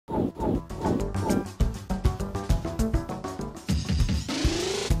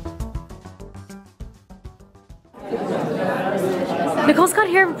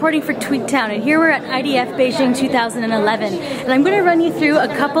here reporting for Tweaktown, and here we're at IDF Beijing 2011, and I'm going to run you through a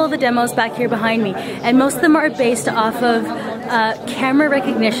couple of the demos back here behind me, and most of them are based off of camera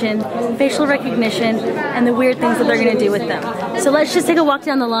recognition, facial recognition, and the weird things that they're going to do with them. So let's just take a walk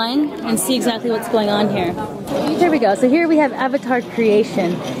down the line and see exactly what's going on here. Here we go. So here we have avatar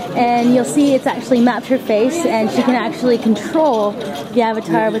creation, and you'll see it's actually mapped her face, and she can actually control the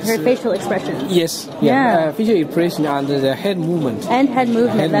avatar with her facial expressions. Yes. Yeah. Facial expression and the head movement. And head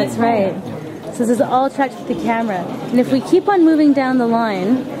movement, that's right. So this is all tracked with the camera. And if we keep on moving down the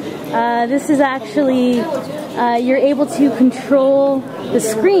line, this is actually, you're able to control the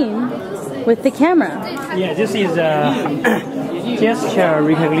screen with the camera. Yeah, this is gesture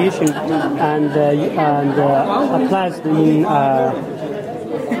recognition and applies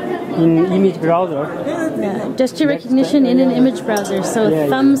in image browser. Yeah, gesture recognition in an image browser. So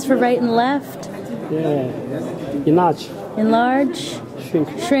thumbs for right and left. Yeah. Enlarge. Enlarge. Shrink.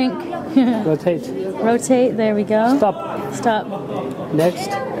 Rotate. Rotate. There we go. Stop. Stop. Next.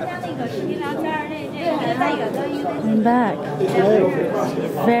 And back.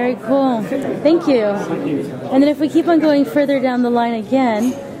 Very cool. Thank you. And then if we keep on going further down the line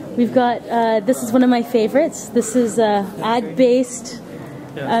again, we've got, this is one of my favorites. This is ad-based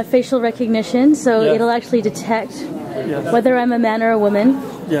facial recognition. So it'll actually detect whether I'm a man or a woman.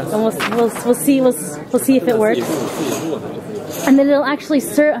 And we'll see if it works. And then it'll actually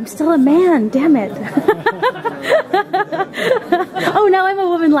serve. I'm still a man, damn it. Oh, now I'm a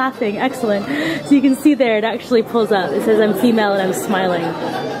woman laughing. Excellent. So you can see there, it actually pulls up. It says I'm female and I'm smiling.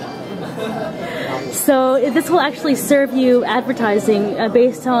 So this will actually serve you advertising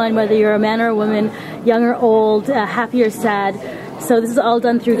based on whether you're a man or a woman, young or old, happy or sad. So this is all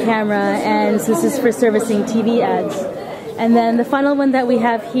done through camera, and so this is for servicing TV ads. And then the final one that we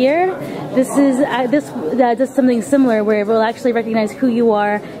have here, this does something similar where it will actually recognize who you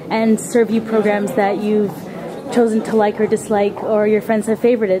are and serve you programs that you've chosen to like or dislike or your friends have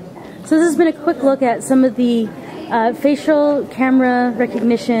favorited. So this has been a quick look at some of the facial camera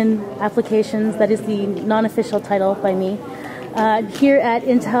recognition applications. That is the non-official title by me, here at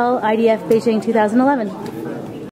Intel IDF Beijing 2011.